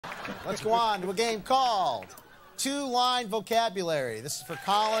Let's go on to a game called Two-Line Vocabulary. This is for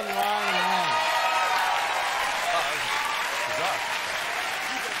Colin, Ryan, and Wayne.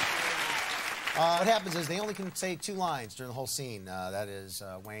 What happens is they only can say 2 lines during the whole scene. That is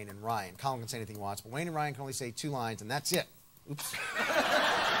Wayne and Ryan. Colin can say anything he wants, but Wayne and Ryan can only say 2 lines, and that's it. Oops.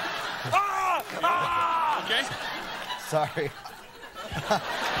 Okay. Sorry.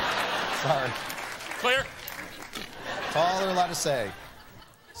 Sorry. Clear. That's all they're allowed to say.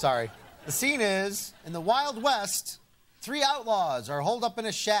 Sorry. The scene is, in the Wild West, 3 outlaws are holed up in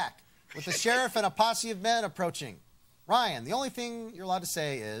a shack with the sheriff and a posse of men approaching. Ryan, the only thing you're allowed to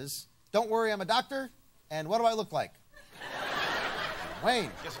say is, "Don't worry, I'm a doctor, and what do I look like?"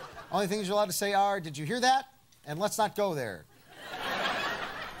 Wayne, yes, only things you're allowed to say are, "Did you hear that?" and "Let's not go there."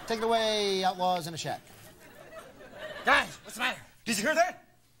 Take it away, outlaws in a shack. Guys, what's the matter? Did you hear that?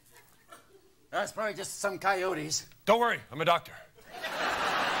 That's probably just some coyotes. Don't worry, I'm a doctor.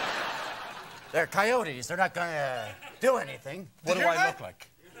 They're coyotes. They're not gonna do anything. What do I look like?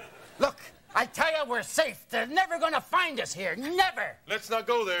 Look, I tell you, we're safe. They're never gonna find us here. Never. Let's not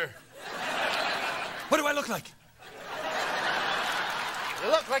go there. What do I look like? You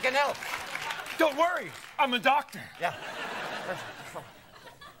look like an elk. Don't worry, I'm a doctor. Yeah.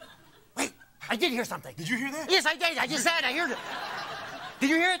 Wait, I did hear something. Did you hear that? Yes, I did. I just said I heard it. Did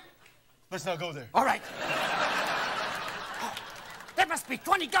you hear it? Let's not go there. All right. Oh, there must be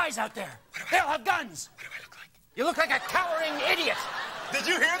 20 guys out there. They all have guns. What do I look like? You look like a cowering idiot. Did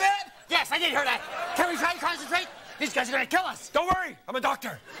you hear that? Yes, I did hear that. Can we try to concentrate? These guys are going to kill us. Don't worry, I'm a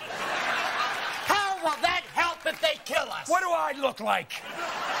doctor. How will that help if they kill us? What do I look like?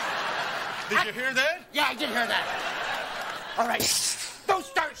 Did you hear that? Yeah, I did hear that. All right. Don't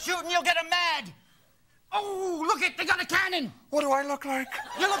start shooting. You'll get them mad. Oh, look it. They got a cannon. What do I look like?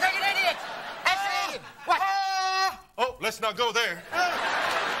 You look like an idiot. That's an idiot. What? Oh, let's not go there.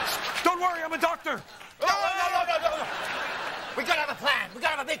 Don't worry, I'm a doctor. No. We gotta have a plan. We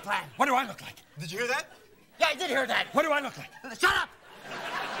gotta have a big plan. What do I look like? Did you hear that? Yeah, I did hear that. What do I look like? Shut up!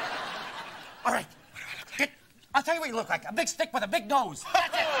 All right. What do I look like? I'll tell you what you look like. A big stick with a big nose.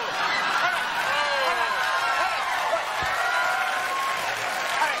 That's it. All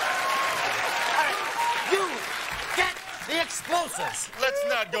right. You get the explosives. Let's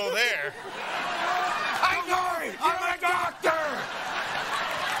not go there. Don't worry. I'm a doctor.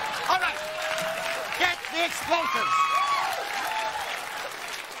 All right. Get the explosives.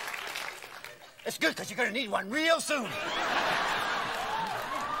 It's good, because you're going to need one real soon.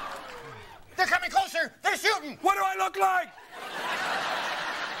 They're coming closer. They're shooting. What do I look like?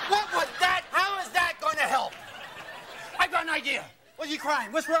 How is that going to help? I've got an idea. What are you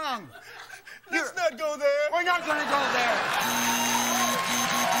crying? What's wrong? Let's not go there. We're not going to go there.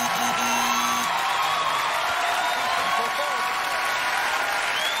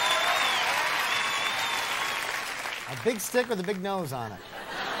 A big stick with a big nose on it.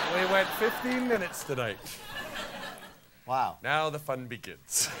 We went 15 minutes tonight. Wow. Now the fun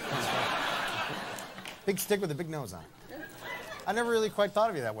begins. Big stick with a big nose on it. I never really quite thought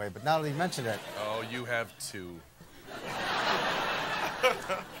of you that way, but now that you mentioned it. Oh, you have 2.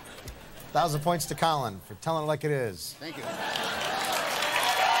 1,000 points to Colin for telling it like it is. Thank you.